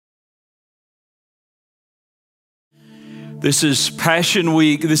This is Passion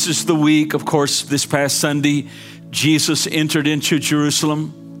Week. This is the week, of course, this past Sunday, Jesus entered into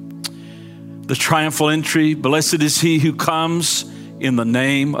Jerusalem. The triumphal entry, blessed is he who comes in the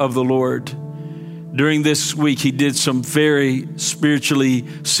name of the Lord. During this week, he did some very spiritually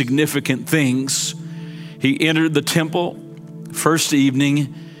significant things. He entered the temple. First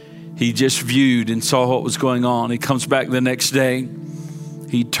evening, he just viewed and saw what was going on. He comes back the next day.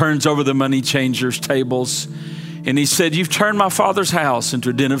 He turns over the money changers' tables. And he said, you've turned my father's house into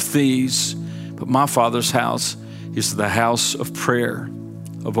a den of thieves, but my father's house is the house of prayer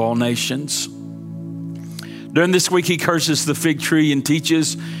of all nations. During this week, he curses the fig tree and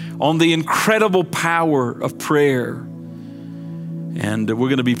teaches on the incredible power of prayer. And we're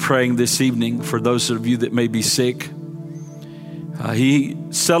going to be praying this evening for those of you that may be sick. He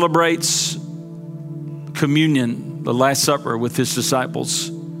celebrates communion, the Last Supper, with his disciples.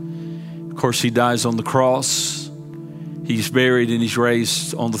 Of course, he dies on the cross. He's buried and he's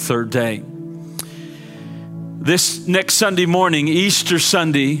raised on the third day. This next Sunday morning, Easter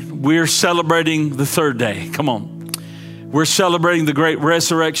Sunday, we're celebrating the third day. Come on. We're celebrating the great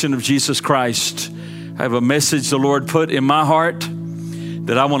resurrection of Jesus Christ. I have a message the Lord put in my heart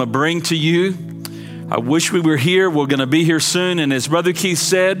that I want to bring to you. I wish we were here. We're going to be here soon. And as Brother Keith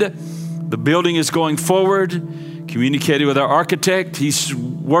said, the building is going forward. Communicated with our architect. He's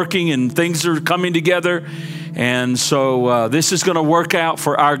working and things are coming together. And so this is going to work out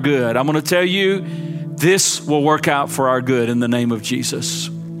for our good. I'm going to tell you, this will work out for our good in the name of Jesus.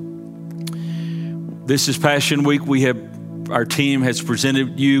 This is Passion Week. Our team has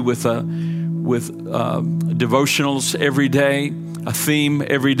presented you with devotionals every day, a theme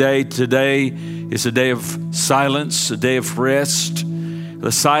every day. Today is a day of silence, a day of rest,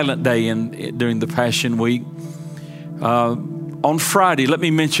 the silent day during the Passion Week. On Friday, let me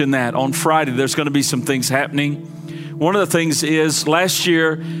mention that. On Friday, there's going to be some things happening. One of the things is last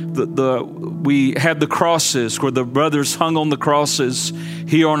year, we had the crosses where the brothers hung on the crosses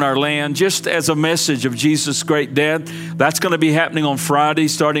here on our land, just as a message of Jesus' great death. That's going to be happening on Friday,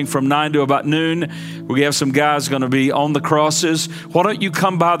 starting from 9 to about noon. We have some guys going to be on the crosses. Why don't you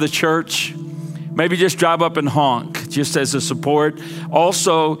come by the church? Maybe just drive up and honk, just as a support.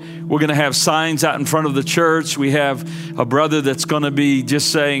 Also, we're going to have signs out in front of the church. We have a brother that's going to be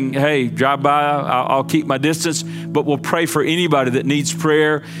just saying, hey, drive by, I'll keep my distance, but we'll pray for anybody that needs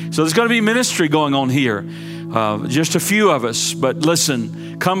prayer. So there's going to be ministry going on here. Just a few of us, but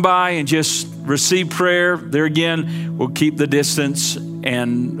listen, come by and just receive prayer. There again, we'll keep the distance,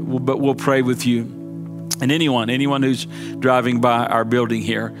 but we'll pray with you. And anyone who's driving by our building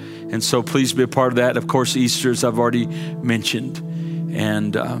here. And so please be a part of that. Of course, Easter, as I've already mentioned.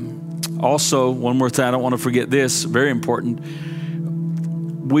 And also, one more thing, I don't want to forget this, very important.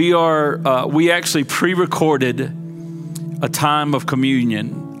 We actually pre-recorded a time of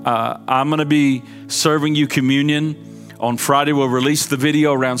communion. I'm going to be serving you communion. On Friday, we'll release the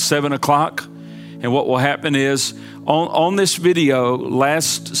video around 7 o'clock. And what will happen is, on this video,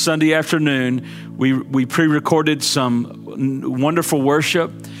 last Sunday afternoon, we pre-recorded some wonderful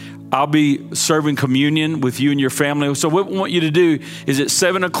worship. I'll be serving communion with you and your family. So what we want you to do is at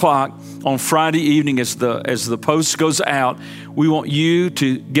 7 o'clock on Friday evening, as the post goes out, we want you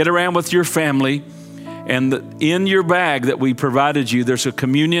to get around with your family. And in your bag that we provided you, there's a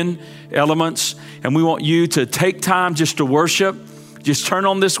communion elements. And we want you to take time just to worship. Just turn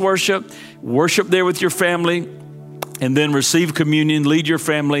on this worship there with your family, and then receive communion, lead your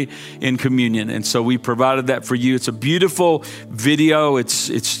family in communion. And so we provided that for you. It's a beautiful video. It's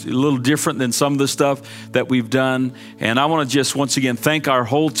a little different than some of the stuff that we've done. And I want to just once again thank our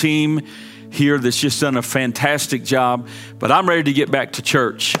whole team here that's just done a fantastic job. But I'm ready to get back to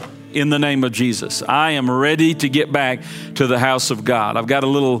church in the name of Jesus. I am ready to get back to the house of God. I've got a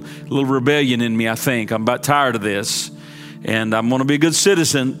little rebellion in me, I think. I'm about tired of this. And I'm going to be a good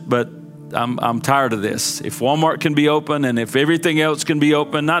citizen, but I'm tired of this. If Walmart can be open and if everything else can be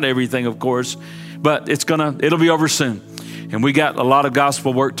open, not everything, of course, but it'll be over soon. And we got a lot of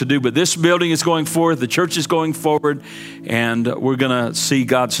gospel work to do, but this building is going forward. The church is going forward, and we're going to see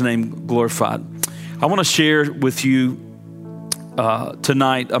God's name glorified. I want to share with you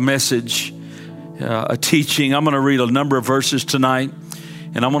tonight a message, a teaching. I'm going to read a number of verses tonight,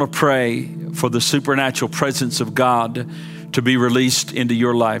 and I'm going to pray for the supernatural presence of God to be released into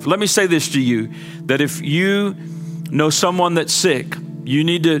your life. Let me say this to you, that if you know someone that's sick, you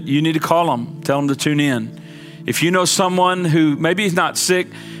need to call them, tell them to tune in. If you know someone who maybe is not sick,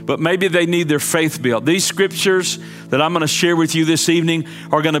 but maybe they need their faith built. These scriptures that I'm going to share with you this evening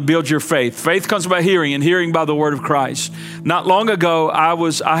are going to build your faith. Faith comes by hearing, and hearing by the word of Christ. Not long ago,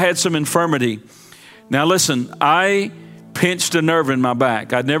 I had some infirmity. Now listen, I pinched a nerve in my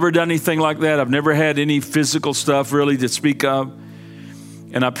back. I'd never done anything like that. I've never had any physical stuff really to speak of.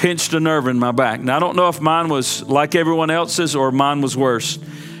 And I pinched a nerve in my back. Now, I don't know if mine was like everyone else's or mine was worse,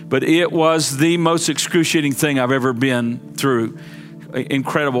 but it was the most excruciating thing I've ever been through.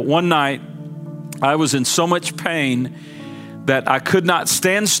 Incredible. One night, I was in so much pain that I could not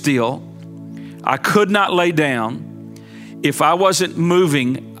stand still. I could not lay down. If I wasn't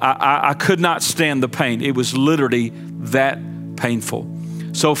moving, I could not stand the pain. It was literally that painful.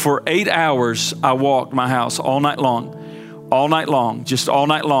 So for 8 hours, I walked my house all night long. All night long, just all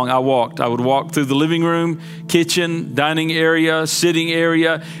night long, I walked. I would walk through the living room, kitchen, dining area, sitting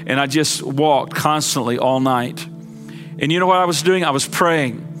area, and I just walked constantly all night. And you know what I was doing? I was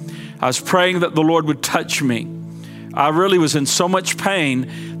praying. I was praying that the Lord would touch me. I really was in so much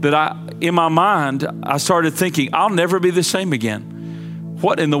pain that in my mind, I started thinking, I'll never be the same again.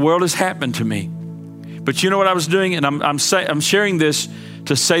 What in the world has happened to me? But you know what I was doing? And I'm sharing this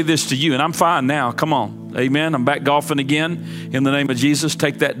to say this to you, and I'm fine now. Come on. Amen. I'm back golfing again in the name of Jesus.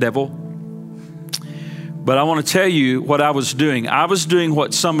 Take that, devil. But I want to tell you what I was doing. I was doing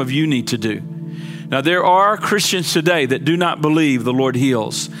what some of you need to do. Now, there are Christians today that do not believe the Lord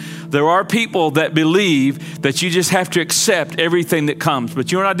heals. There are people that believe that you just have to accept everything that comes.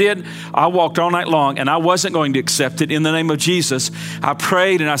 But you know what I did? I walked all night long, and I wasn't going to accept it in the name of Jesus. I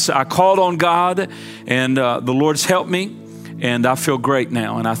prayed, and I called on God, and the Lord's helped me. And I feel great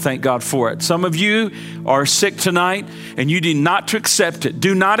now, and I thank God for it. Some of you are sick tonight, and you need not to accept it.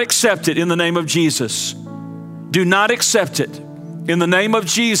 Do not accept it in the name of Jesus. Do not accept it. In the name of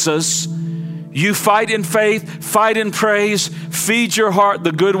Jesus, you fight in faith, fight in praise, feed your heart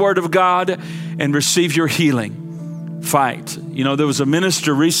the good word of God, and receive your healing. Fight. You know, there was a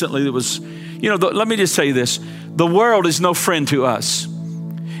minister recently that was, let me just say this. The world is no friend to us.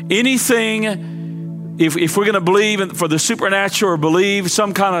 Anything... If we're going to believe for the supernatural or believe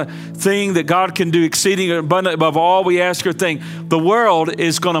some kind of thing that God can do exceeding abundant above all we ask or think, the world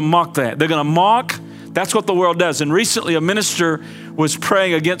is going to mock that. They're going to mock. That's what the world does. And recently a minister was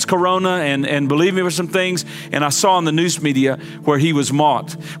praying against Corona and believing for some things. And I saw in the news media where he was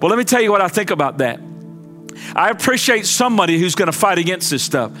mocked. Well, let me tell you what I think about that. I appreciate somebody who's going to fight against this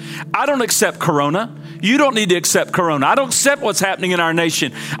stuff. I don't accept Corona. You don't need to accept Corona. I don't accept what's happening in our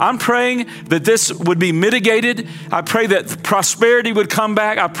nation. I'm praying that this would be mitigated. I pray that prosperity would come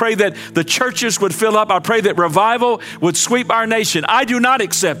back. I pray that the churches would fill up. I pray that revival would sweep our nation. I do not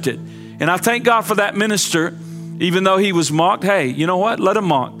accept it. And I thank God for that minister, even though he was mocked. Hey, you know what? Let him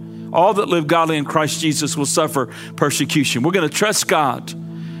mock. All that live godly in Christ Jesus will suffer persecution. We're going to trust God.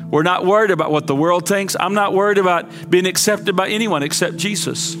 We're not worried about what the world thinks. I'm not worried about being accepted by anyone except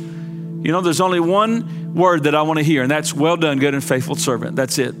Jesus. You know, there's only one word that I want to hear, and that's well done, good and faithful servant.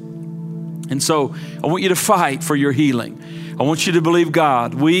 That's it. And so I want you to fight for your healing. I want you to believe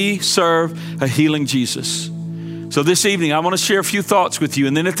God. We serve a healing Jesus. So this evening, I want to share a few thoughts with you.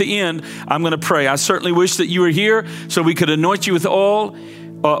 And then at the end, I'm going to pray. I certainly wish that you were here so we could anoint you with oil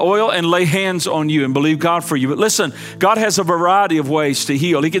and lay hands on you and believe God for you. But listen, God has a variety of ways to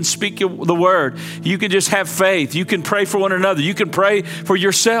heal. He can speak the word. You can just have faith. You can pray for one another. You can pray for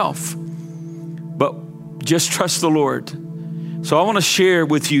yourself. But just trust the Lord. So I want to share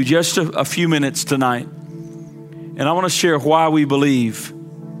with you just a few minutes tonight. And I want to share why we believe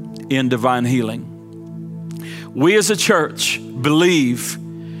in divine healing. We as a church believe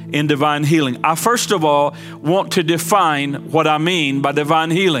in divine healing. I first of all want to define what I mean by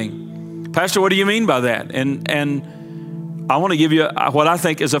divine healing. Pastor, what do you mean by that? And I want to give you what I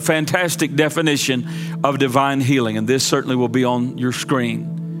think is a fantastic definition of divine healing. And this certainly will be on your screen.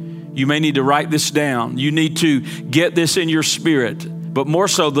 You may need to write this down. You need to get this in your spirit. But more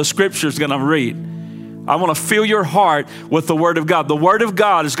so, the scripture is going to read. I want to fill your heart with the word of God. The word of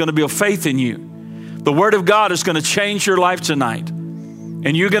God is going to build faith in you. The word of God is going to change your life tonight.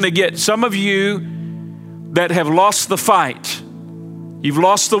 And you're going to get some of you that have lost the fight. You've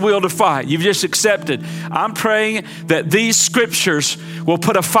lost the will to fight. You've just accepted. I'm praying that these scriptures will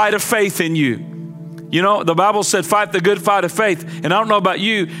put a fight of faith in you. You know, the Bible said, fight the good fight of faith. And I don't know about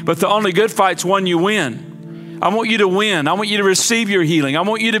you, but the only good fight's one you win. I want you to win. I want you to receive your healing. I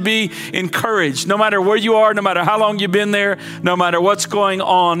want you to be encouraged. No matter where you are, no matter how long you've been there, no matter what's going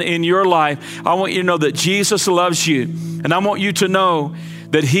on in your life, I want you to know that Jesus loves you. And I want you to know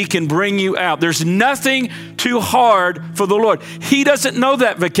that he can bring you out. There's nothing too hard for the Lord. He doesn't know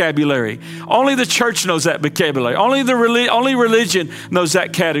that vocabulary. Only the church knows that vocabulary. Only religion knows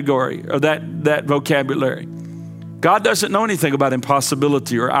that category or that vocabulary. God doesn't know anything about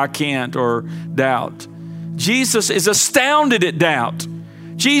impossibility or I can't or doubt. Jesus is astounded at doubt.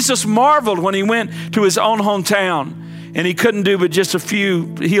 Jesus marveled when he went to his own hometown And he couldn't do but just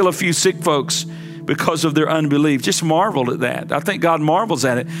heal a few sick folks because of their unbelief. Just marveled at that. I think God marvels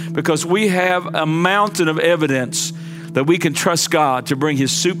at it because we have a mountain of evidence that we can trust God to bring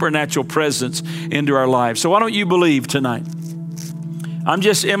his supernatural presence into our lives. So why don't you believe tonight? I'm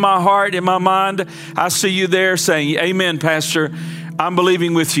just in my heart, in my mind, I see you there saying, amen, Pastor. I'm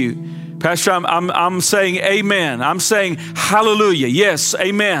believing with you. Pastor, I'm saying amen. I'm saying hallelujah. Yes,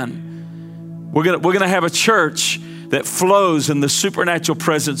 amen. We're gonna have a church that flows in the supernatural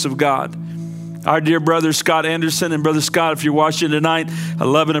presence of God. Our dear brother Scott Anderson, and Brother Scott, if you're watching tonight, I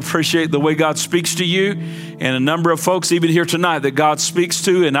love and appreciate the way God speaks to you, and a number of folks even here tonight that God speaks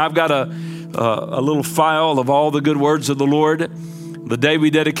to. And I've got a little file of all the good words of the Lord. The day we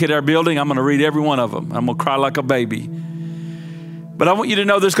dedicate our building, I'm going to read every one of them. I'm going to cry like a baby. But I want you to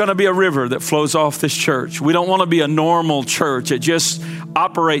know there's going to be a river that flows off this church. We don't want to be a normal church that just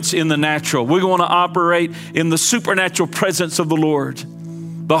operates in the natural. We want to operate in the supernatural presence of the Lord.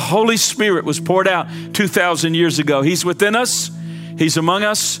 The Holy Spirit was poured out 2,000 years ago. He's within us. He's among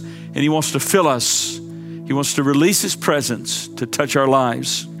us. And he wants to fill us. He wants to release his presence to touch our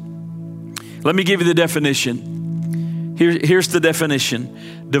lives. Let me give you the definition. Here's the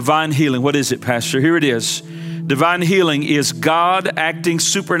definition. Divine healing. What is it, Pastor? Here it is. Divine healing is God acting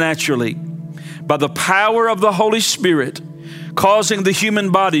supernaturally by the power of the Holy Spirit, causing the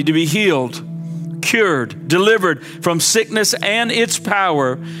human body to be healed, cured, delivered from sickness and its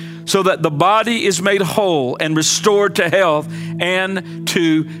power, so that the body is made whole and restored to health and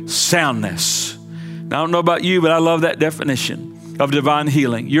to soundness. Now, I don't know about you, but I love that definition of divine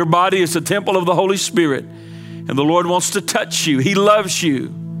healing. Your body is the temple of the Holy Spirit, and the Lord wants to touch you. He loves you.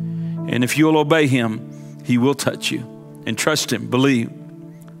 And if you'll obey him, he will touch you. And trust him, believe.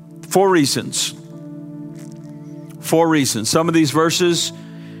 4 reasons. 4 reasons. Some of these verses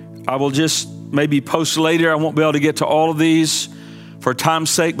I will just maybe post later. I won't be able to get to all of these for time's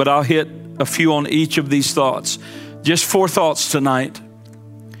sake, but I'll hit a few on each of these thoughts. Just 4 thoughts tonight.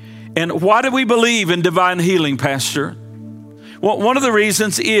 And why do we believe in divine healing, Pastor? Well, one of the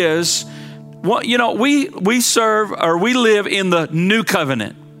reasons is, we serve, or we live in the new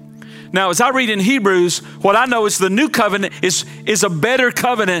covenant. Now, as I read in Hebrews, what I know is the new covenant is a better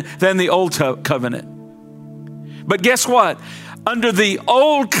covenant than the old covenant. But guess what? Under the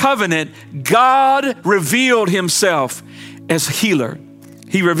old covenant, God revealed himself as healer.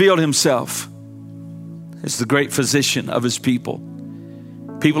 He revealed himself as the great physician of his people.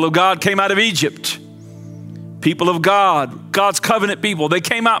 People of God came out of Egypt. People of God, God's covenant people, they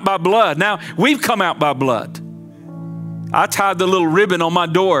came out by blood. Now, we've come out by blood. I tied the little ribbon on my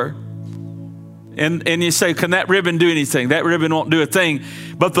door. And you say, can that ribbon do anything? That ribbon won't do a thing.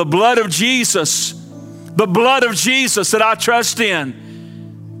 But the blood of Jesus that I trust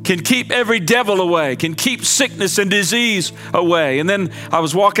in can keep every devil away, can keep sickness and disease away. And then I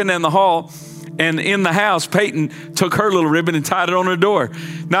was walking down the hall, and in the house, Peyton took her little ribbon and tied it on her door.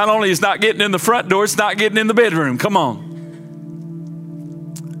 Not only is not getting in the front door, it's not getting in the bedroom. Come on.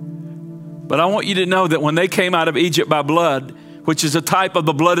 But I want you to know that when they came out of Egypt by blood, which is a type of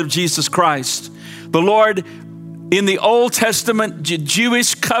the blood of Jesus Christ, the Lord in the Old Testament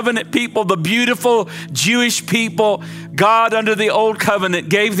Jewish covenant people, the beautiful Jewish people, God under the old covenant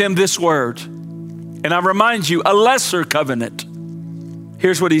gave them this word. And I remind you, a lesser covenant.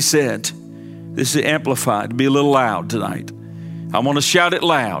 Here's what he said. This is amplified, be a little loud tonight. I want to shout it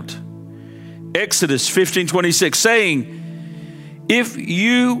loud. Exodus 15:26, saying, if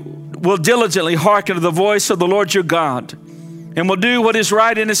you will diligently hearken to the voice of the Lord your God, and will do what is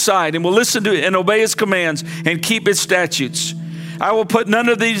right in his sight, and will listen to and obey his commands, and keep his statutes, I will put none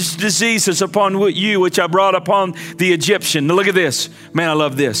of these diseases upon you, which I brought upon the Egyptian. Now look at this. Man, I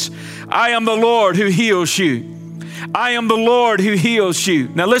love this. I am the Lord who heals you. I am the Lord who heals you.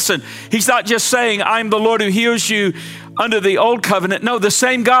 Now listen, he's not just saying, I'm the Lord who heals you under the old covenant. No, the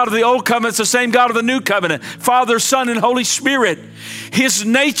same God of the old covenant is the same God of the new covenant. Father, Son, and Holy Spirit. His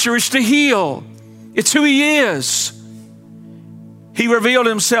nature is to heal. It's who he is. He revealed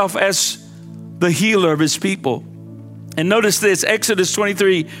himself as the healer of his people. And notice this, Exodus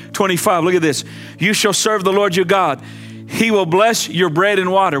 23:25. Look at this. You shall serve the Lord your God. He will bless your bread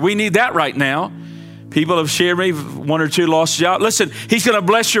and water. We need that right now. People have shared me, 1 or 2 lost jobs. Listen, he's going to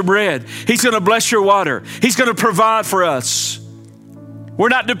bless your bread. He's going to bless your water. He's going to provide for us. We're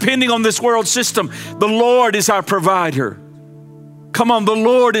not depending on this world system. The Lord is our provider. Come on, the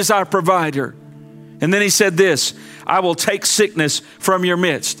Lord is our provider. And then he said this, I will take sickness from your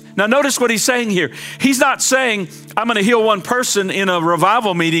midst. Now notice what he's saying here. He's not saying, I'm going to heal one person in a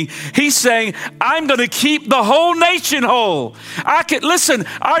revival meeting. He's saying, I'm going to keep the whole nation whole. Listen,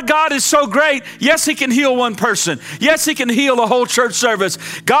 our God is so great. Yes, he can heal one person. Yes, he can heal a whole church service.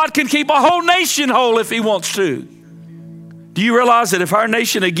 God can keep a whole nation whole if he wants to. Do you realize that if our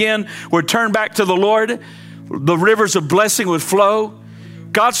nation again would turn back to the Lord, the rivers of blessing would flow?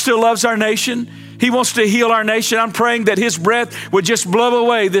 God still loves our nation. He wants to heal our nation. I'm praying that his breath would just blow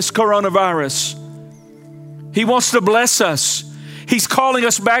away this coronavirus. He wants to bless us. He's calling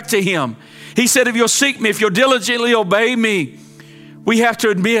us back to him. He said, if you'll seek me, if you'll diligently obey me, we have to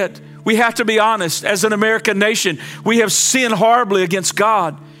admit, we have to be honest. As an American nation, we have sinned horribly against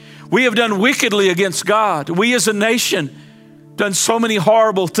God. We have done wickedly against God. We as a nation done so many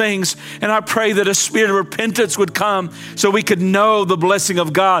horrible things. And I pray that a spirit of repentance would come so we could know the blessing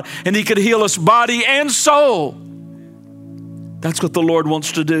of God and he could heal us body and soul. That's what the Lord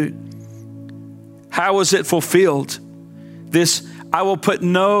wants to do. How is it fulfilled? This, I will put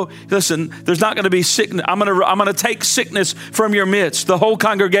listen, there's not going to be sickness. I'm going to take sickness from your midst, the whole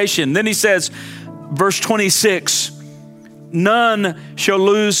congregation. Then he says, verse 26, none shall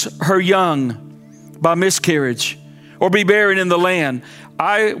lose her young by miscarriage or be barren in the land.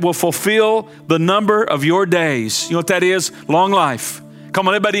 I will fulfill the number of your days. You know what that is? Long life. Come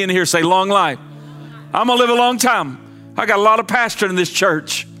on, everybody in here say long life. I'm going to live a long time. I got a lot of pastor in this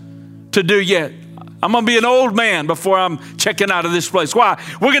church to do yet. I'm going to be an old man before I'm checking out of this place. Why?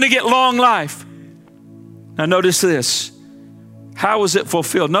 We're going to get long life. Now notice this. How was it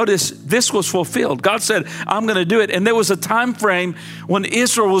fulfilled? Notice this was fulfilled. God said, I'm going to do it. And there was a time frame when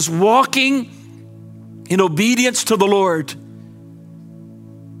Israel was walking in obedience to the Lord.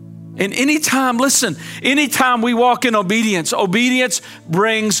 And anytime we walk in obedience, obedience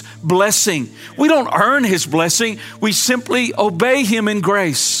brings blessing. We don't earn his blessing. We simply obey him in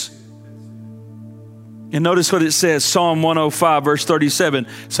grace. And notice what it says, Psalm 105, verse 37.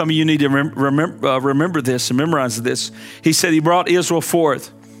 Some of you need to remember this and memorize this. He said he brought Israel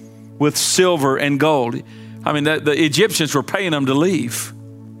forth with silver and gold. I mean, the Egyptians were paying them to leave.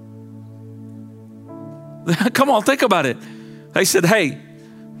 Come on, think about it. They said, hey,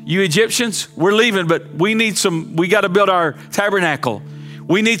 you Egyptians, we're leaving, but we got to build our tabernacle.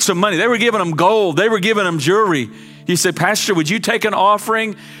 We need some money. They were giving them gold. They were giving them jewelry. He said, Pastor, would you take an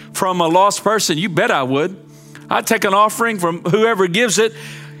offering from a lost person? You bet I would. I'd take an offering from whoever gives it,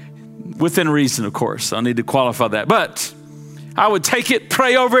 within reason, of course. I need to qualify that. But I would take it,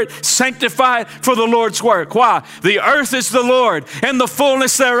 pray over it, sanctify it for the Lord's work. Why? The earth is the Lord and the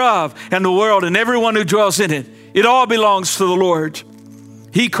fullness thereof, and the world and everyone who dwells in it. It all belongs to the Lord.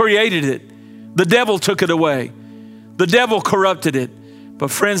 He created it. The devil took it away. The devil corrupted it. But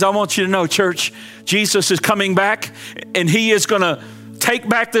friends, I want you to know, church, Jesus is coming back and he is going to take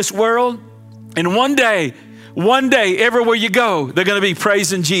back this world. And one day, everywhere you go, they're going to be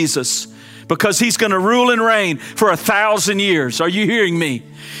praising Jesus because he's going to rule and reign for 1,000 years. Are you hearing me?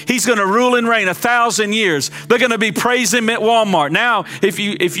 He's going to rule and reign 1,000 years. They're going to be praising him at Walmart. Now, if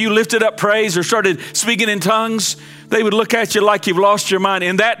you lifted up praise or started speaking in tongues, they would look at you like you've lost your mind.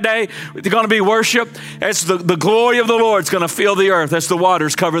 In that day, there's going to be worship. As the glory of the Lord is going to fill the earth as the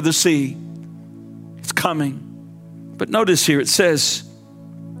waters cover the sea. It's coming. But notice here it says,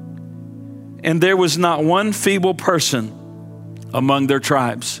 and there was not one feeble person among their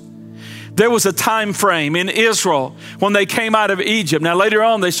tribes. There was a time frame in Israel when they came out of Egypt. Now later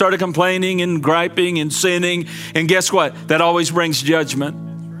on, they started complaining and griping and sinning. And guess what? That always brings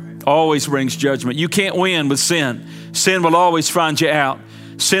judgment. Always brings judgment. You can't win with sin. Sin will always find you out.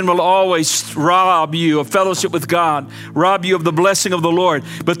 Sin will always rob you of fellowship with God, rob you of the blessing of the Lord.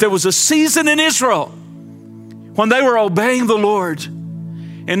 But there was a season in Israel when they were obeying the Lord,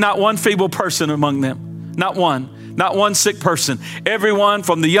 and not one feeble person among them. Not one sick person. Everyone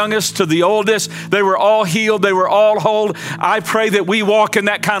from the youngest to the oldest, they were all healed. They were all whole. I pray that we walk in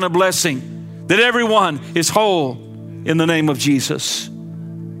that kind of blessing, that everyone is whole in the name of Jesus.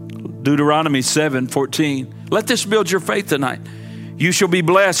 Deuteronomy 7:14. Let this build your faith tonight. You shall be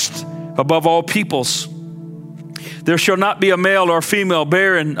blessed above all peoples. There shall not be a male or a female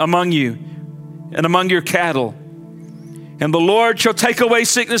barren among you and among your cattle. And the Lord shall take away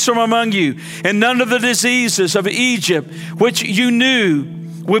sickness from among you, and none of the diseases of Egypt, which you knew,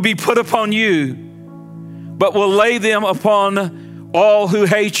 will be put upon you, but will lay them upon all who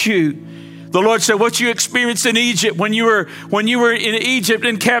hate you. The Lord said, what you experienced in Egypt, when you were in Egypt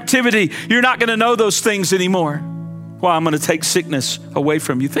in captivity, you're not going to know those things anymore. Well, I'm going to take sickness away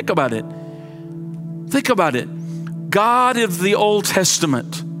from you. Think about it. Think about it. God of the Old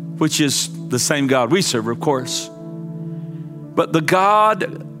Testament, which is the same God we serve, of course. But the God,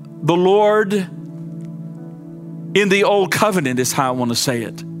 the Lord in the old covenant is how I want to say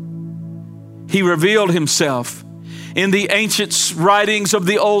it. He revealed himself in the ancient writings of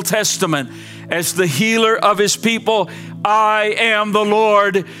the Old Testament as the healer of his people. I am the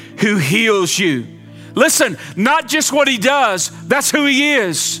Lord who heals you. Listen, not just what he does, that's who he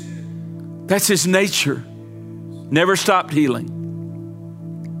is. That's his nature. Never stopped healing.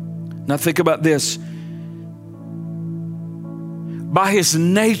 Now think about this. By his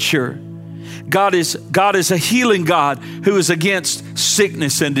nature, God is a healing God who is against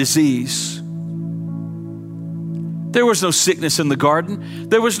sickness and disease. There was no sickness in the garden.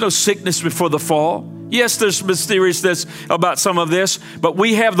 There was no sickness before the fall. Yes, there's mysteriousness about some of this, but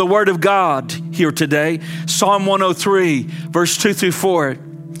we have the Word of God here today. Psalm 103, verse 2 through 4.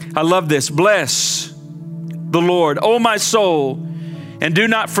 I love this. Bless the Lord, O my soul, and do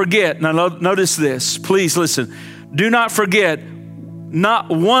not forget. Now notice this. Please listen. Do not forget not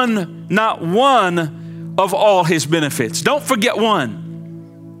one of all his benefits. Don't forget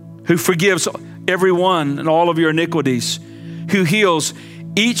one who forgives every one and all of your iniquities, who heals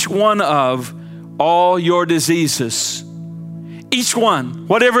each one of all your diseases. Each one,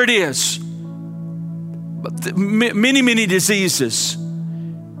 whatever it is. Many, many diseases.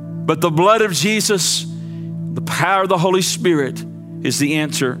 But the blood of Jesus, the power of the Holy Spirit is the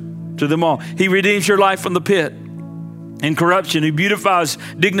answer to them all. He redeems your life from the pit and corruption. He beautifies,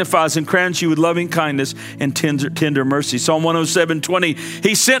 dignifies, and crowns you with loving kindness and tender mercy. Psalm 107:20.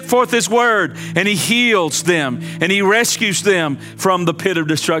 He sent forth his word and he heals them and he rescues them from the pit of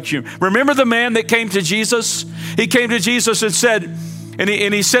destruction. Remember the man that came to Jesus? He came to Jesus and said, and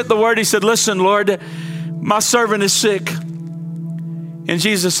he sent the word. He said, listen, Lord, my servant is sick. And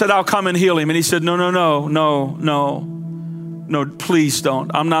Jesus said, I'll come and heal him. And he said, no, please don't.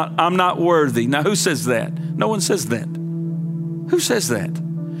 I'm not worthy. Now, who says that? No one says that. Who says that?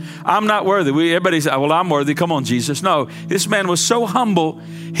 I'm not worthy. Everybody says, well, I'm worthy. Come on, Jesus. No, this man was so humble.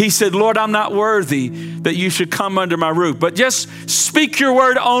 He said, Lord, I'm not worthy that you should come under my roof, but just speak your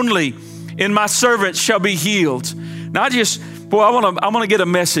word only, and my servant shall be healed. Now, I want to get a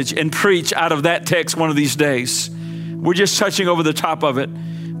message and preach out of that text one of these days. We're just touching over the top of it.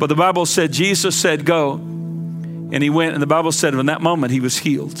 But the Bible said, Jesus said, go. And he went, and the Bible said, in that moment, he was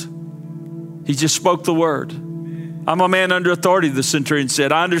healed. He just spoke the word. I'm a man under authority, the centurion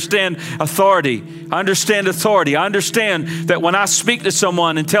said. I understand authority. I understand that when I speak to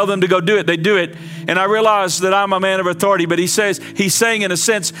someone and tell them to go do it, they do it. And I realize that I'm a man of authority. But he's saying in a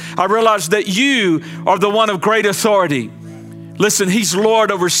sense, I realize that you are the one of great authority. Listen, he's Lord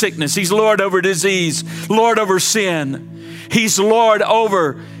over sickness. He's Lord over disease, Lord over sin. He's Lord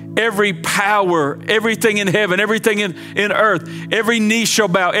over every power, everything in heaven, everything in earth. Every knee shall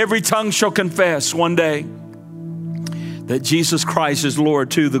bow, every tongue shall confess one day that Jesus Christ is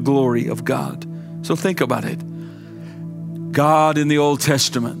Lord, to the glory of God. So think about it. God in the Old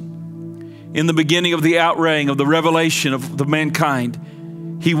Testament, in the beginning of the outraying of the revelation of the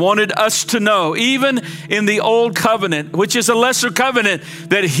mankind, he wanted us to know, even in the old covenant, which is a lesser covenant,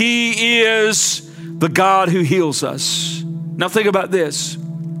 that he is the God who heals us. Now think about this.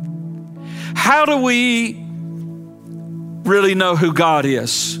 How do we really know who God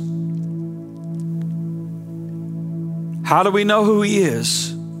is? How do we know who he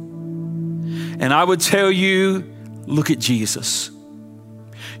is? And I would tell you, look at Jesus.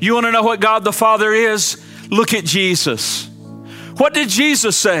 You want to know what God the Father is? Look at Jesus. What did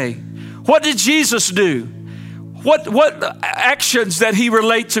Jesus say? What did Jesus do? What actions that he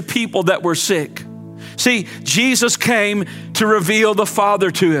relate to people that were sick? See, Jesus came to reveal the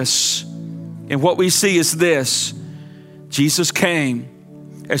Father to us. And what we see is this. Jesus came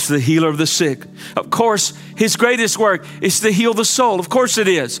as the healer of the sick. Of course, his greatest work is to heal the soul. Of course it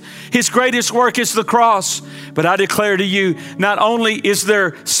is. His greatest work is the cross. But I declare to you, not only is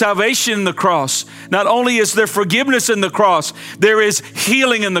there salvation in the cross, not only is there forgiveness in the cross, there is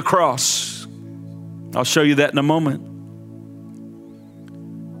healing in the cross. I'll show you that in a moment.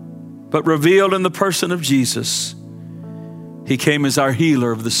 But revealed in the person of Jesus, he came as our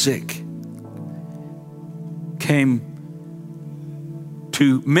healer of the sick. Came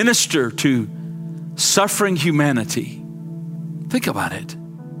to minister to suffering humanity. Think about it.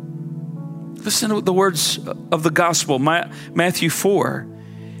 Listen to the words of the gospel, Matthew 4.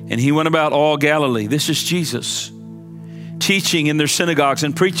 And he went about all Galilee. This is Jesus, teaching in their synagogues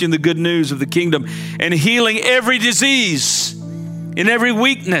and preaching the good news of the kingdom and healing every disease and every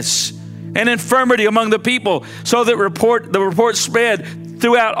weakness and infirmity among the people. So that the report spread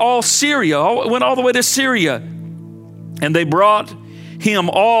throughout all Syria, went all the way to Syria. And they brought him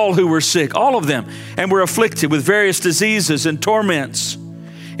all who were sick, all of them, and were afflicted with various diseases and torments,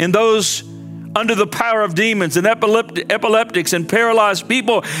 and those under the power of demons and epileptics and paralyzed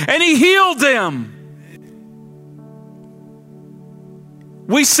people, and he healed them.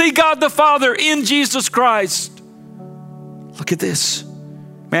 We see God the Father in Jesus Christ. Look at this.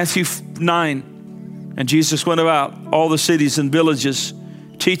 Matthew 9. And Jesus went about all the cities and villages,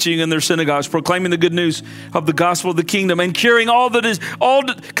 teaching in their synagogues, proclaiming the good news of the gospel of the kingdom, and curing all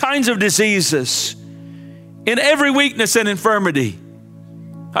kinds of diseases in every weakness and infirmity.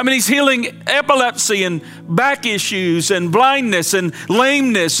 I mean, he's healing epilepsy and back issues and blindness and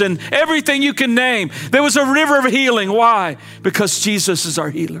lameness and everything you can name. There was a river of healing. Why? Because Jesus is our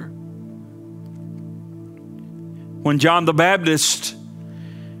healer. When John the Baptist,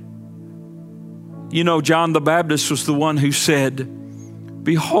 you know, John the Baptist was the one who said,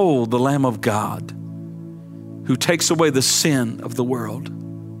 "Behold the Lamb of God who takes away the sin of the world."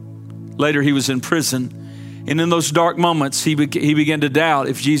 Later he was in prison. And in those dark moments, he began to doubt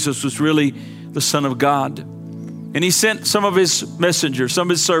if Jesus was really the Son of God. And he sent some of his messengers, some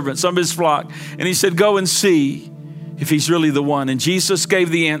of his servants, some of his flock. And he said, "Go and see if he's really the one." And Jesus gave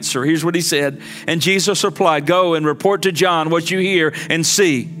the answer. Here's what he said. And Jesus replied, "Go and report to John what you hear and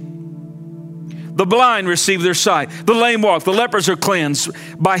see. The blind receive their sight. The lame walk. The lepers are cleansed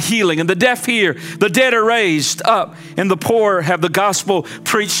by healing. And the deaf hear. The dead are raised up. And the poor have the gospel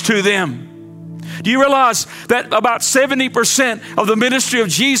preached to them." Do you realize that about 70% of the ministry of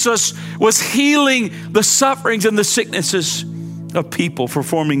Jesus was healing the sufferings and the sicknesses of people,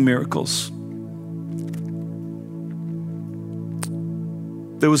 performing miracles?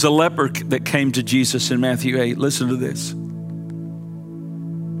 There was a leper that came to Jesus in Matthew 8. Listen to this.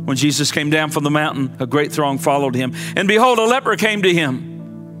 When Jesus came down from the mountain, a great throng followed him. And behold, a leper came to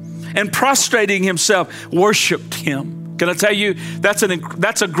him and prostrating himself, worshiped him. Can I tell you, that's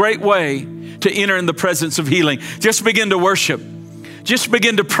a great way to enter in the presence of healing. Just begin to worship. Just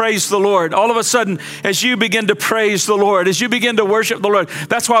begin to praise the Lord. All of a sudden, as you begin to praise the Lord, as you begin to worship the Lord,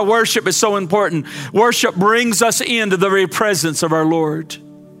 that's why worship is so important. Worship brings us into the very presence of our Lord.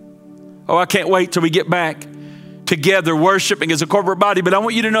 Oh, I can't wait till we get back together worshiping as a corporate body. But I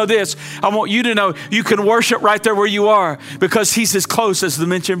want you to know this. I want you to know you can worship right there where you are, because he's as close as the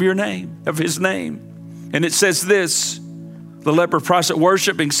mention of your name, of his name. And it says this, the leper prostrate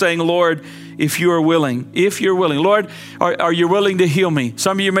worshiping, saying, "Lord, if you are willing, Lord, are you willing to heal me?"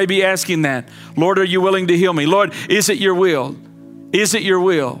 Some of you may be asking that. Lord, are you willing to heal me? Lord, is it your will? Is it your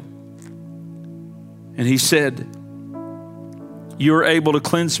will? And he said, "You are able to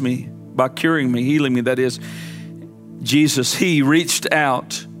cleanse me by curing me," healing me, that is. Jesus, he reached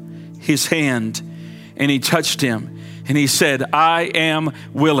out his hand and he touched him. And he said, "I am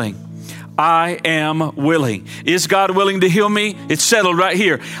willing. I am willing." Is God willing to heal me? It's settled right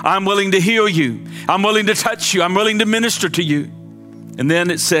here. I'm willing to heal you. I'm willing to touch you. I'm willing to minister to you. And then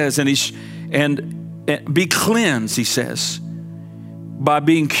it says, and be cleansed, he says, by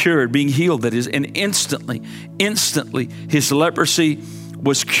being cured, being healed, that is. And instantly, his leprosy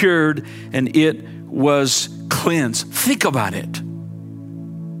was cured and it was cleansed. Think about it.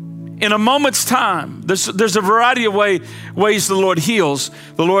 In a moment's time, there's a variety of ways the Lord heals.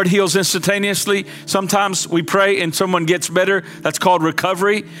 The Lord heals instantaneously. Sometimes we pray and someone gets better. That's called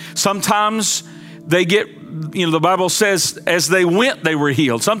recovery. Sometimes they get, the Bible says, as they went, they were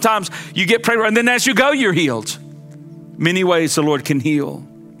healed. Sometimes you get prayed, and then as you go, you're healed. Many ways the Lord can heal.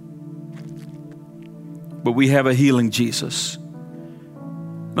 But we have a healing Jesus.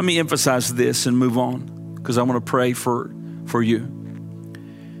 Let me emphasize this and move on, because I want to pray for you.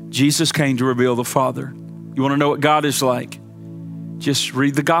 Jesus came to reveal the Father. You want to know what God is like? Just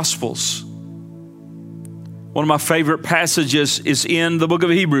read the Gospels. One of my favorite passages is in the book of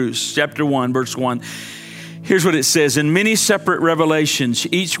Hebrews, chapter 1, verse 1. Here's what it says. In many separate revelations,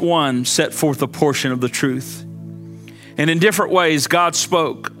 each one set forth a portion of the truth. And in different ways, God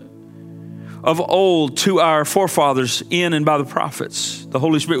spoke of old to our forefathers in and by the prophets. The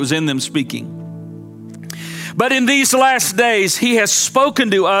Holy Spirit was in them speaking. But in these last days, he has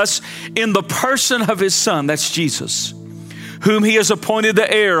spoken to us in the person of his Son, that's Jesus, whom he has appointed the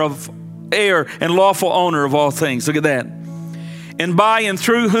heir and lawful owner of all things. Look at that. And by and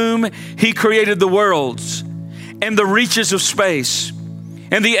through whom he created the worlds and the reaches of space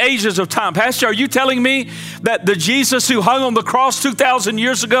and the ages of time. Pastor, are you telling me that the Jesus who hung on the cross 2,000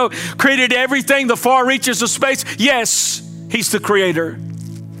 years ago created everything, the far reaches of space? Yes, he's the creator.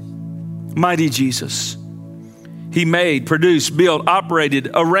 Mighty Jesus. He made, produced, built,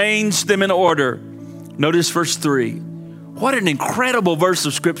 operated, arranged them in order. Notice verse 3. What an incredible verse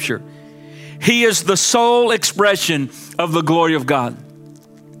of Scripture. He is the sole expression of the glory of God.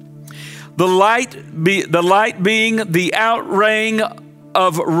 The light being the outraying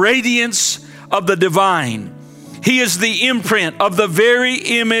of radiance of the divine. He is the imprint of the very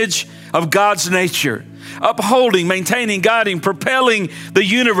image of God's nature, upholding, maintaining, guiding, propelling the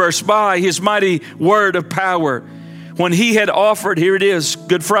universe by his mighty word of power. When he had offered, here it is,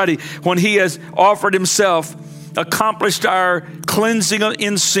 Good Friday, when he has offered himself, accomplished our cleansing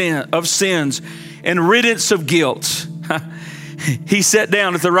of sins and riddance of guilt. He sat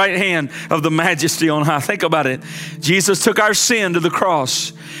down at the right hand of the Majesty on high. Think about it. Jesus took our sin to the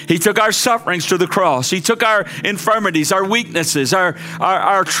cross. He took our sufferings to the cross. He took our infirmities, our weaknesses,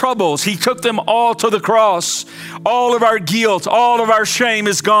 our troubles. He took them all to the cross. All of our guilt, all of our shame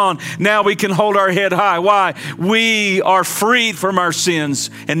is gone. Now we can hold our head high. Why? We are freed from our sins,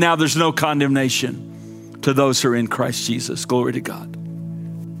 and now there's no condemnation to those who are in Christ Jesus. Glory to God.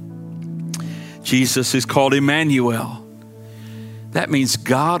 Jesus is called Emmanuel. That means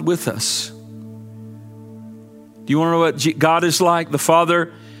God with us. Do you want to know what God is like? The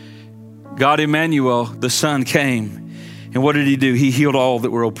Father, God Emmanuel, the Son came. And what did he do? He healed all that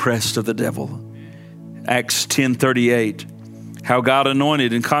were oppressed of the devil. Acts 10:38. How God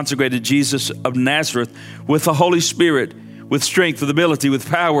anointed and consecrated Jesus of Nazareth with the Holy Spirit, with strength, with ability, with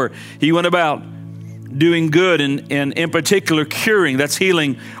power. He went about doing good and in particular curing, that's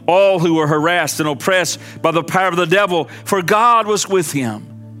healing, all who were harassed and oppressed by the power of the devil, for God was with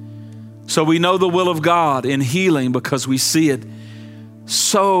him. So we know the will of God in healing because we see it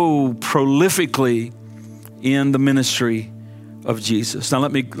so prolifically in the ministry of Jesus. Now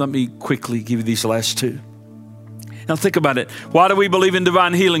let me quickly give you these last two. Now think about it. Why do we believe in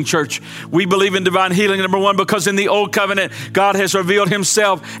divine healing, church? We believe in divine healing, number one, because in the old covenant, God has revealed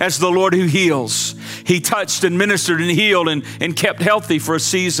himself as the Lord who heals. He touched and ministered and healed and kept healthy for a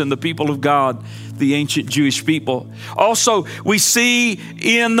season the people of God, the ancient Jewish people. Also, we see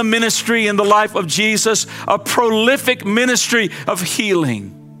in the ministry, in the life of Jesus, a prolific ministry of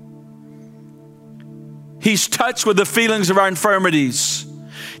healing. He's touched with the feelings of our infirmities.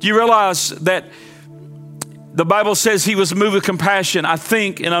 Do you realize that the Bible says he was moved with compassion, I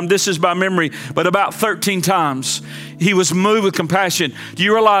think, and this is by memory, but about 13 times he was moved with compassion. Do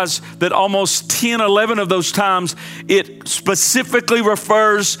you realize that almost 10, 11 of those times it specifically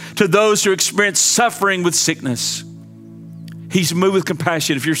refers to those who experience suffering with sickness? He's moved with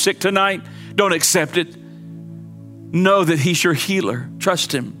compassion. If you're sick tonight, don't accept it. Know that he's your healer.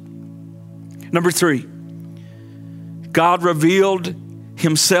 Trust him. Number three, God revealed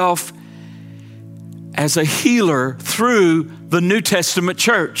himself as a healer through the New Testament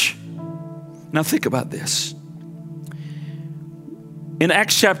church. Now think about this. In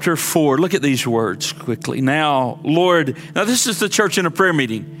Acts chapter 4, look at these words quickly. Now, Lord, now this is the church in a prayer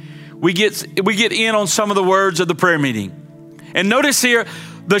meeting. We get in on some of the words of the prayer meeting. And notice here,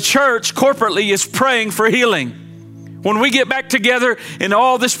 the church corporately is praying for healing. When we get back together and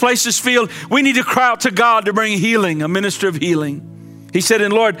all this place is filled, we need to cry out to God to bring healing, a minister of healing. He said,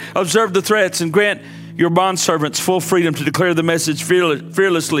 and Lord, observe the threats and grant your bondservants full freedom to declare the message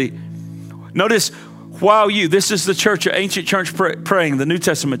fearlessly. Notice, while this is the church, ancient church praying, the New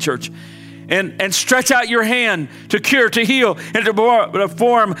Testament church, and stretch out your hand to cure, to heal, and to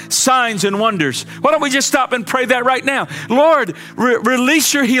perform signs and wonders. Why don't we just stop and pray that right now? Lord,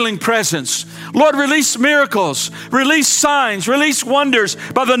 release your healing presence. Lord, release miracles, release signs, release wonders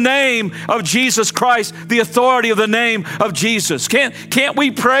by the name of Jesus Christ, the authority of the name of Jesus. Can't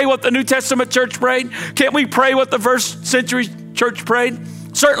we pray what the New Testament church prayed? Can't we pray what the first century church prayed?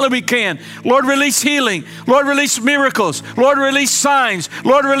 Certainly we can. Lord, release healing. Lord, release miracles. Lord, release signs.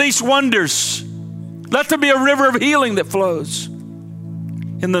 Lord, release wonders. Let there be a river of healing that flows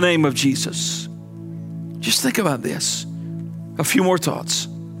in the name of Jesus. Just think about this. A few more thoughts.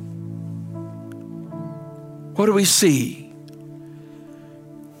 What do we see?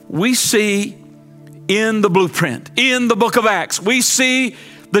 We see in the blueprint, in the book of Acts, we see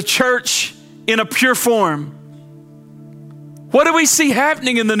the church in a pure form. What do we see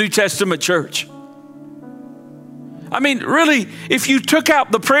happening in the New Testament church? I mean, really, if you took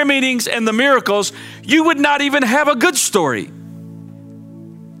out the prayer meetings and the miracles, you would not even have a good story.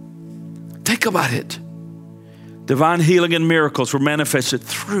 Think about it. Divine healing and miracles were manifested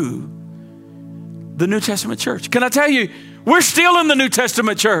through the New Testament church. Can I tell you, we're still in the New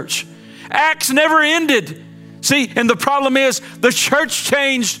Testament church. Acts never ended. See, and the problem is the church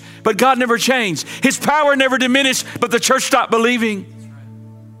changed, but God never changed. His power never diminished, but the church stopped believing.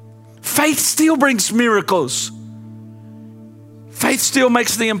 Faith still brings miracles. Faith still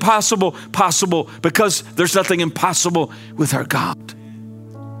makes the impossible possible because there's nothing impossible with our God.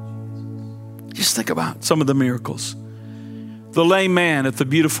 Just think about some of the miracles. The lame man at the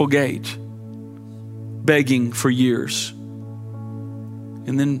beautiful gate. begging for years.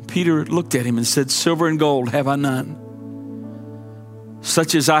 And then Peter looked at him and said, silver and gold have I none.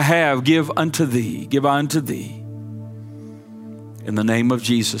 Such as I have, give I unto thee. In the name of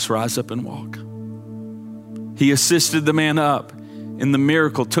Jesus, rise up and walk. He assisted the man up, and the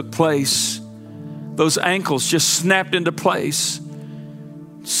miracle took place. Those ankles just snapped into place.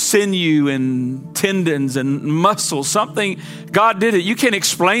 Sinew and tendons and muscles, something, God did it. You can't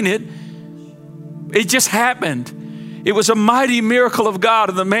explain it. It just happened. It was a mighty miracle of God.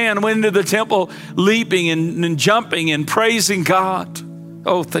 And the man went into the temple leaping and jumping and praising God.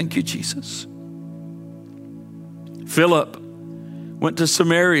 Oh, thank you, Jesus. Philip went to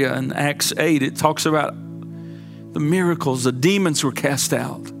Samaria in Acts 8. It talks about the miracles. The demons were cast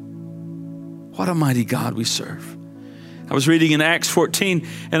out. What a mighty God we serve. I was reading in Acts 14,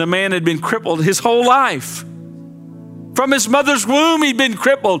 and a man had been crippled his whole life. From his mother's womb, he'd been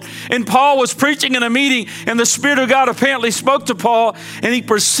crippled. And Paul was preaching in a meeting, and the Spirit of God apparently spoke to Paul, and he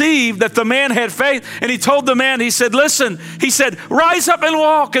perceived that the man had faith. And he told the man, he said, listen, he said, rise up and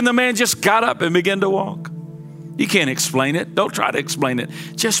walk. And the man just got up and began to walk. You can't explain it. Don't try to explain it.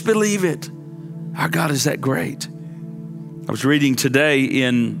 Just believe it. Our God is that great. I was reading today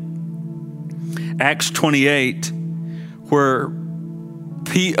in Acts 28, where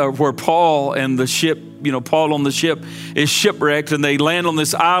Paul and the ship, Paul on the ship is shipwrecked, and they land on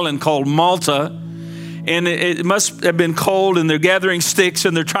this island called Malta. And it must have been cold, and they're gathering sticks,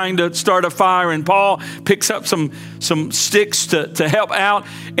 and they're trying to start a fire. And Paul picks up some sticks to help out,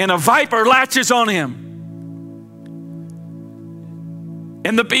 and a viper latches on him.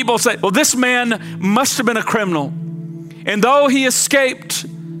 And the people say, well, this man must have been a criminal. And though he escaped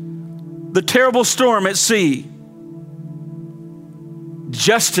the terrible storm at sea,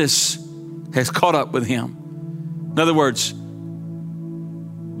 justice has caught up with him. In other words,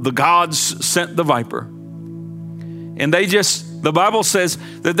 the gods sent the viper. And the Bible says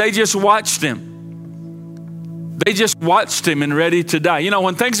that they just watched him. They just watched him and ready to die.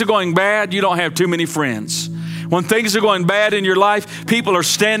 When things are going bad, you don't have too many friends. When things are going bad in your life, people are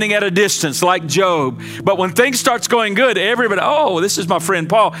standing at a distance like Job. But when things starts going good, everybody, oh, this is my friend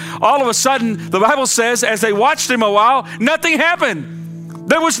Paul. All of a sudden, the Bible says, as they watched him a while, nothing happened.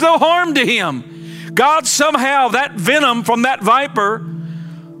 There was no harm to him. God somehow, that venom from that viper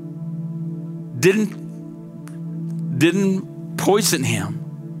didn't poison him.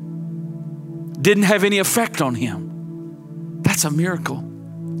 Didn't have any effect on him. That's a miracle.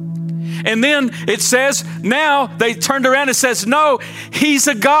 And then it says, now they turned around and says, no, he's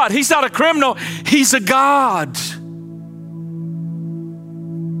a God. He's not a criminal. He's a God.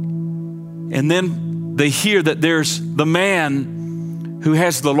 And then they hear that there's the man who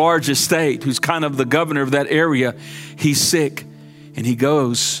has the large estate, who's kind of the governor of that area. He's sick, and he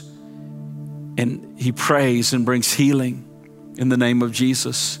goes and he prays and brings healing in the name of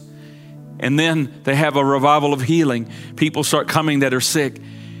Jesus. And then they have a revival of healing. People start coming that are sick.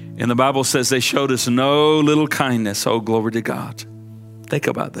 And the Bible says they showed us no little kindness. Oh, glory to God. Think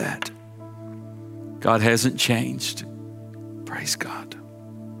about that. God hasn't changed. Praise God.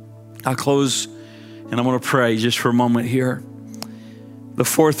 I'll close, and I'm going to pray just for a moment here. The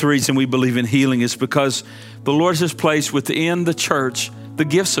fourth reason we believe in healing is because the Lord has placed within the church the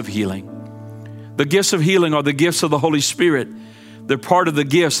gifts of healing. The gifts of healing are the gifts of the Holy Spirit. They're part of the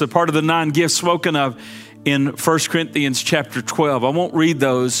gifts. They're part of the 9 gifts spoken of in 1 Corinthians chapter 12. I won't read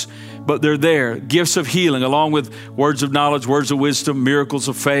those, but they're there. Gifts of healing, along with words of knowledge, words of wisdom, miracles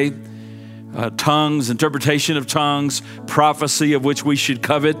of faith, tongues, interpretation of tongues, prophecy, of which we should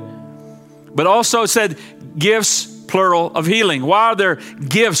covet. But also it said gifts, plural, of healing. Why are there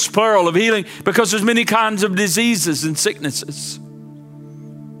gifts, plural, of healing? Because there's many kinds of diseases and sicknesses.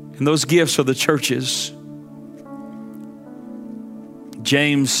 And those gifts are the churches.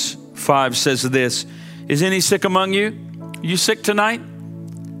 James 5 says this, is any sick among you? Are you sick tonight?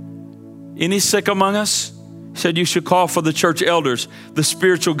 Any sick among us? He said you should call for the church elders, the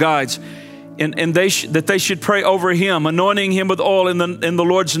spiritual guides, and that they should pray over him, anointing him with oil in the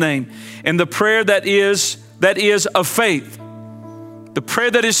Lord's name. And the prayer that is of faith, the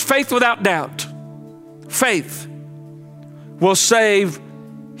prayer that is faith without doubt, faith will save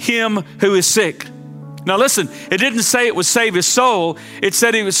him who is sick. Now listen, it didn't say it would save his soul. It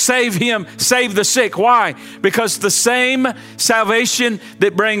said it would save him, save the sick. Why? Because the same salvation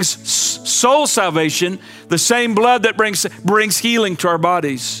that brings soul salvation, the same blood that brings healing to our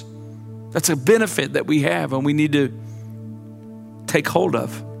bodies. That's a benefit that we have, and we need to take hold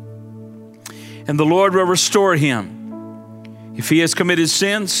of. And the Lord will restore him. If he has committed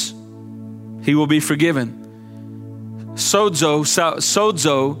sins, he will be forgiven. Sozo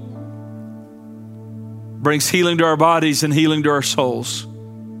brings healing to our bodies and healing to our souls.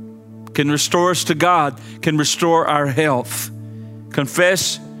 Can restore us to God, can restore our health.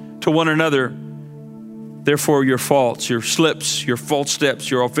 Confess to one another, therefore, your faults, your slips, your false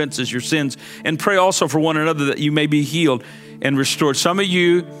steps, your offenses, your sins, and pray also for one another that you may be healed and restored. Some of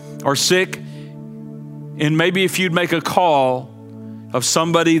you are sick, and maybe if you'd make a call of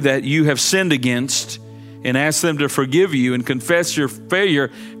somebody that you have sinned against and ask them to forgive you and confess your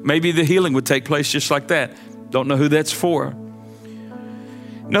failure, maybe the healing would take place just like that. Don't know who that's for.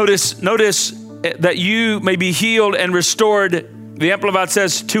 Notice that you may be healed and restored. The Amplified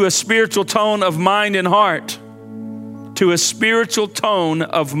says, to a spiritual tone of mind and heart. To a spiritual tone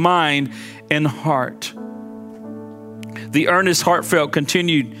of mind and heart. The earnest, heartfelt,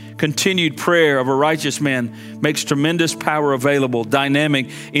 continued prayer of a righteous man makes tremendous power available, dynamic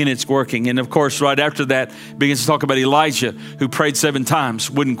in its working. And of course, right after that, begins to talk about Elijah, who prayed 7 times,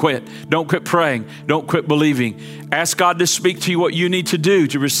 wouldn't quit. Don't quit praying. Don't quit believing. Ask God to speak to you what you need to do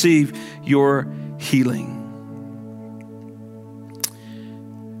to receive your healing.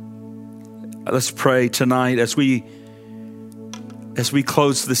 Let's pray tonight as we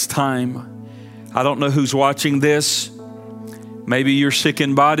close this time. I don't know who's watching this. Maybe you're sick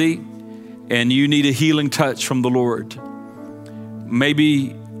in body and you need a healing touch from the Lord.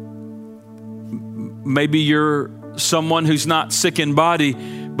 Maybe you're someone who's not sick in body,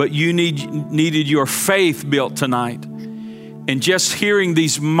 but you needed your faith built tonight. And just hearing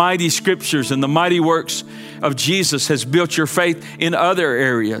these mighty scriptures and the mighty works of Jesus has built your faith in other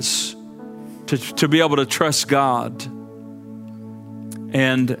areas to be able to trust God.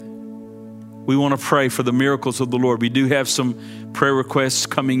 And we want to pray for the miracles of the Lord. We do have some prayer requests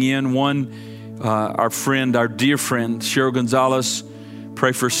coming in. One, our dear friend, Cheryl Gonzalez.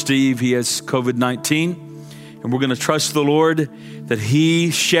 Pray for Steve. He has COVID-19. And we're going to trust the Lord that he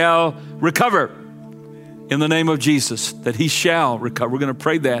shall recover in the name of Jesus, that he shall recover. We're going to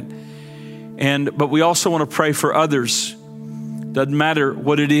pray that. But we also want to pray for others. Doesn't matter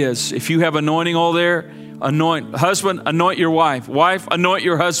what it is. If you have anointing all there, anoint. Husband, anoint your wife. Wife, anoint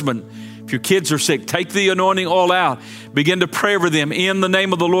your husband. If your kids are sick, take the anointing all out. Begin to pray over them in the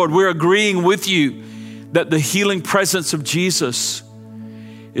name of the Lord. We're agreeing with you that the healing presence of Jesus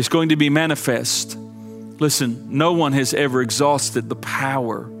is going to be manifest. Listen, no one has ever exhausted the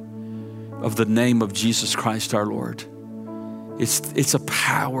power of the name of Jesus Christ our Lord. It's a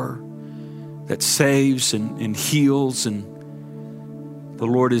power that saves and heals, and the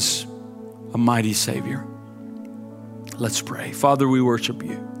Lord is a mighty Savior. Let's pray. Father, we worship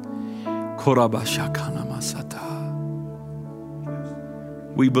you.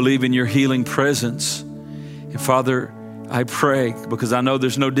 We believe in your healing presence. And Father, I pray, because I know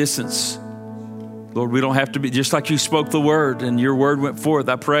there's no distance. Lord, we don't have to be, just like you spoke the word and your word went forth.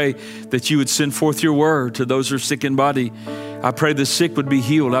 I pray that you would send forth your word to those who are sick in body. I pray the sick would be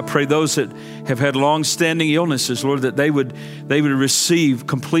healed. I pray those that have had long-standing illnesses, Lord, that they would receive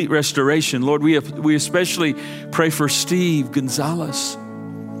complete restoration. Lord, we especially pray for Steve Gonzalez.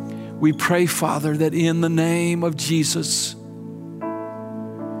 We pray, Father, that in the name of Jesus,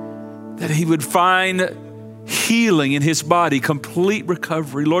 that he would find healing in his body, complete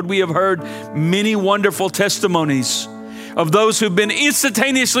recovery. Lord, we have heard many wonderful testimonies of those who've been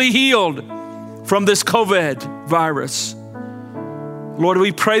instantaneously healed from this COVID virus. Lord,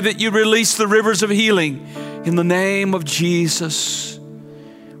 we pray that you release the rivers of healing in the name of Jesus.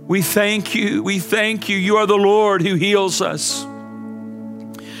 We thank you. We thank you. You are the Lord who heals us.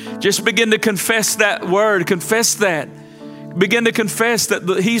 Just begin to confess that word. Confess that. Begin to confess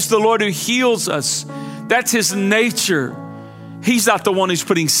that he's the Lord who heals us. That's his nature. He's not the one who's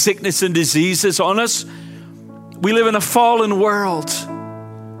putting sickness and diseases on us. We live in a fallen world.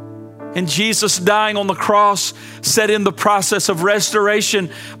 And Jesus dying on the cross set in the process of restoration.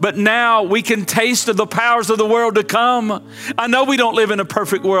 But now we can taste of the powers of the world to come. I know we don't live in a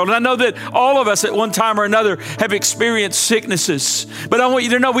perfect world. And I know that all of us at one time or another have experienced sicknesses. But I want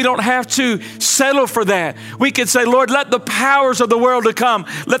you to know we don't have to settle for that. We can say, Lord, let the powers of the world to come,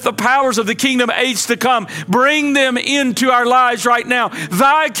 let the powers of the kingdom age to come, bring them into our lives right now.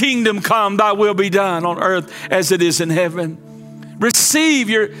 Thy kingdom come, thy will be done on earth as it is in heaven. Receive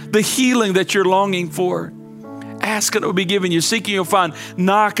the healing that you're longing for. Ask and it will be given you. Seek and you'll find.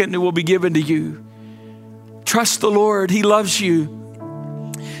 Knock and it will be given to you. Trust the Lord. He loves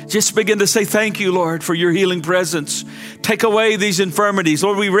you. Just begin to say, thank you, Lord, for your healing presence. Take away these infirmities.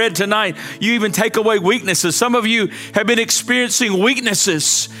 Lord, we read tonight, you even take away weaknesses. Some of you have been experiencing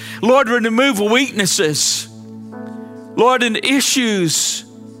weaknesses. Lord, remove weaknesses. Lord, in issues,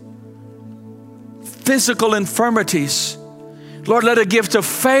 physical infirmities. Lord, let a gift of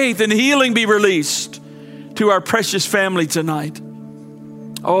faith and healing be released. to our precious family tonight.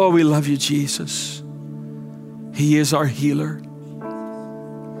 Oh, we love you, Jesus. He is our healer.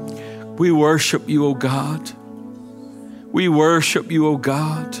 We worship you, oh God. We worship you, oh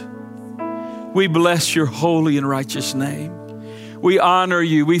God. We bless your holy and righteous name. We honor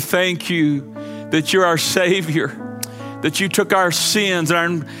you. We thank you that you're our Savior, that you took our sins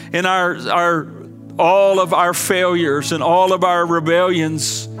and our all of our failures and all of our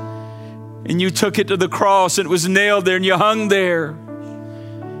rebellions, and you took it to the cross, and it was nailed there and you hung there.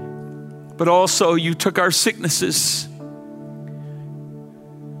 But also you took our sicknesses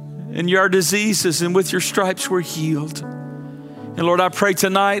and our diseases, and with your stripes we're healed. And Lord, I pray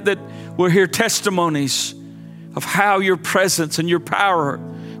tonight that we'll hear testimonies of how your presence and your power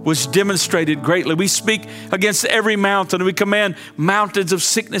was demonstrated greatly. We speak against every mountain, and we command mountains of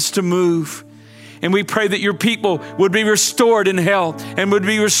sickness to move. And we pray that your people would be restored in health and would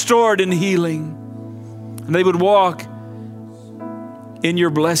be restored in healing. And they would walk in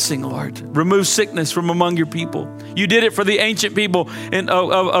your blessing, Lord. Remove sickness from among your people. You did it for the ancient people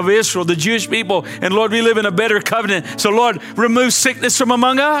of Israel, the Jewish people. And Lord, we live in a better covenant. So Lord, remove sickness from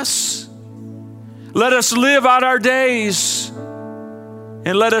among us. Let us live out our days.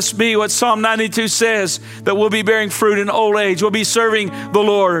 And let us be what Psalm 92 says, that we'll be bearing fruit in old age. We'll be serving the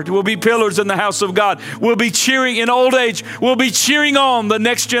Lord. We'll be pillars in the house of God. We'll be cheering in old age. We'll be cheering on the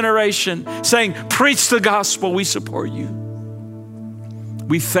next generation, saying, preach the gospel. We support you.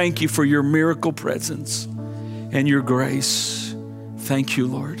 We thank you for your miracle presence and your grace. Thank you,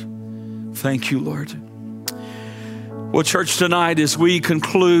 Lord. Thank you, Lord. Well, church, tonight as we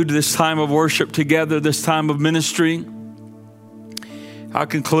conclude this time of worship together, this time of ministry, I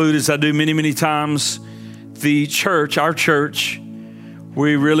conclude, as I do many, many times, the church, our church,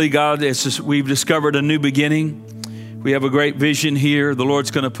 we really, God, we've discovered a new beginning. We have a great vision here. The Lord's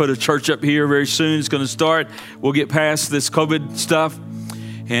going to put a church up here very soon. It's going to start. We'll get past this COVID stuff.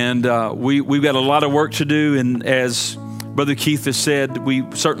 And we've got a lot of work to do. And as Brother Keith has said, we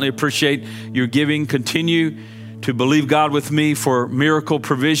certainly appreciate your giving. Continue to believe God with me for miracle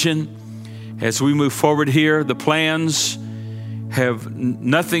provision. As we move forward here, the plans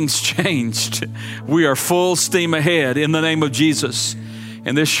nothing's changed. We are full steam ahead in the name of Jesus.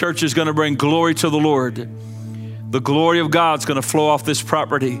 And this church is going to bring glory to the Lord. The glory of God's going to flow off this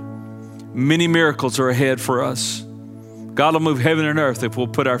property. Many miracles are ahead for us. God will move heaven and earth if we'll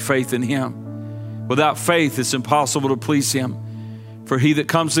put our faith in Him. Without faith, it's impossible to please Him. For he that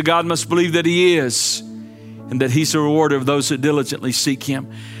comes to God must believe that He is, and that He's the rewarder of those that diligently seek Him.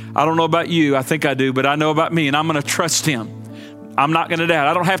 I don't know about you. I think I do, but I know about me, and I'm going to trust Him. I'm not going to doubt.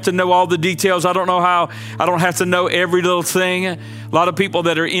 I don't have to know all the details. I don't have to know every little thing. A lot of people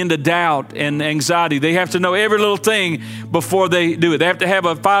that are into doubt and anxiety, they have to know every little thing before they do it. They have to have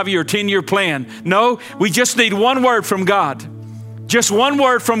a 5-year, 10-year plan. No, we just need one word from God. Just one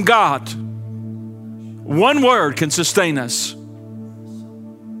word from God. One word can sustain us.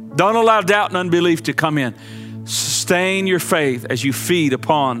 Don't allow doubt and unbelief to come in. Sustain your faith as you feed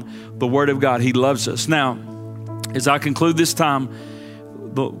upon the word of God. He loves us. Now, as I conclude this time,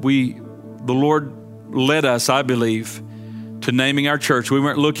 the Lord led us, I believe, to naming our church. We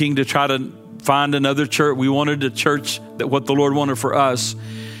weren't looking to try to find another church. We wanted a church that what the Lord wanted for us.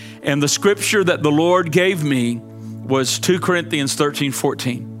 And the scripture that the Lord gave me was 2 Corinthians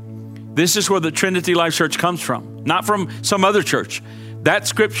 13:14. This is where the Trinity Life Church comes from, not from some other church. That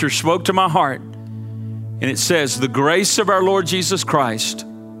scripture spoke to my heart. And it says, the grace of our Lord Jesus Christ,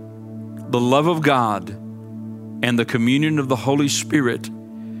 the love of God, and the communion of the Holy Spirit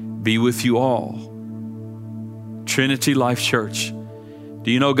be with you all. Trinity Life Church.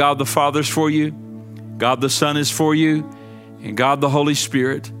 Do you know God the Father is for you? God the Son is for you? And God the Holy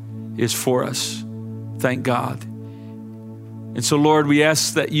Spirit is for us. Thank God. And so, Lord, we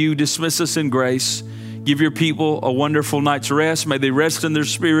ask that you dismiss us in grace. Give your people a wonderful night's rest. May they rest in their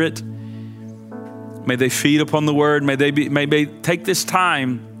spirit. May they feed upon the word. May they take this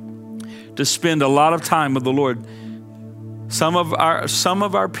time to spend a lot of time with the Lord. Some of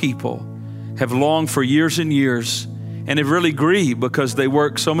our people have longed for years and years and have really grieved because they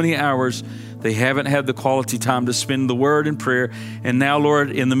work so many hours. They haven't had the quality time to spend the word and prayer. And now,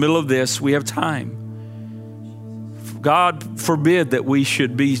 Lord, in the middle of this, we have time. God forbid that we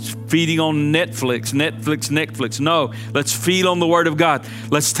should be feeding on Netflix. No, let's feed on the word of God.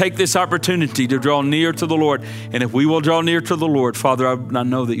 Let's take this opportunity to draw near to the Lord. And if we will draw near to the Lord, Father, I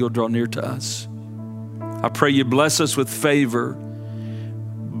know that you'll draw near to us. I pray you bless us with favor.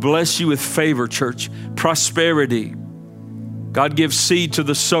 Bless you with favor, church. Prosperity. God gives seed to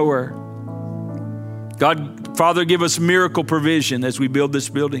the sower. God, Father, give us miracle provision as we build this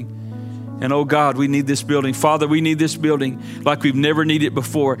building. And oh God, we need this building. Father, we need this building like we've never needed it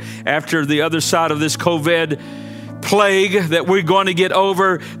before. After the other side of this COVID plague that we're going to get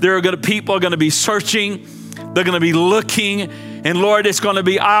over, people are going to be searching. They're going to be looking. And Lord, it's going to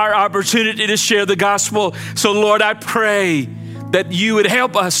be our opportunity to share the gospel. So Lord, I pray that you would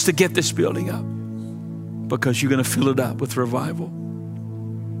help us to get this building up, because you're going to fill it up with revival.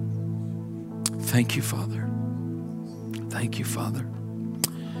 Thank you, Father. Thank you, Father.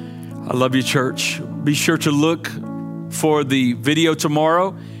 I love you, church. Be sure to look for the video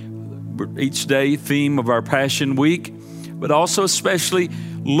tomorrow, each day theme of our Passion Week, but also especially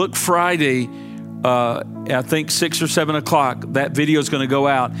look Friday, I think 6 or 7 o'clock. That video is going to go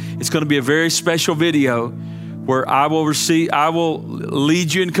out. It's going to be a very special video where I will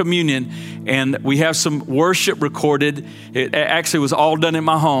lead you in communion, and we have some worship recorded. It actually was all done in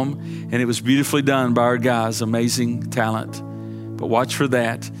my home, and it was beautifully done by our guys. Amazing talent. But watch for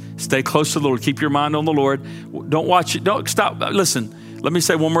that. Stay close to the Lord. Keep your mind on the Lord. Don't watch it. Don't stop. Listen, let me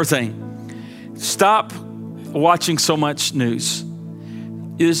say one more thing. Stop watching so much news.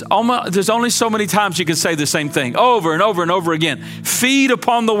 There's only so many times you can say the same thing over and over and over again. Feed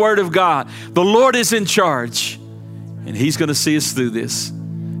upon the word of God. The Lord is in charge, and he's going to see us through this.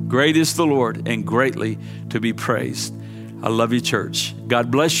 Great is the Lord and greatly to be praised. I love you, church. God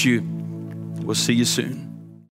bless you. We'll see you soon.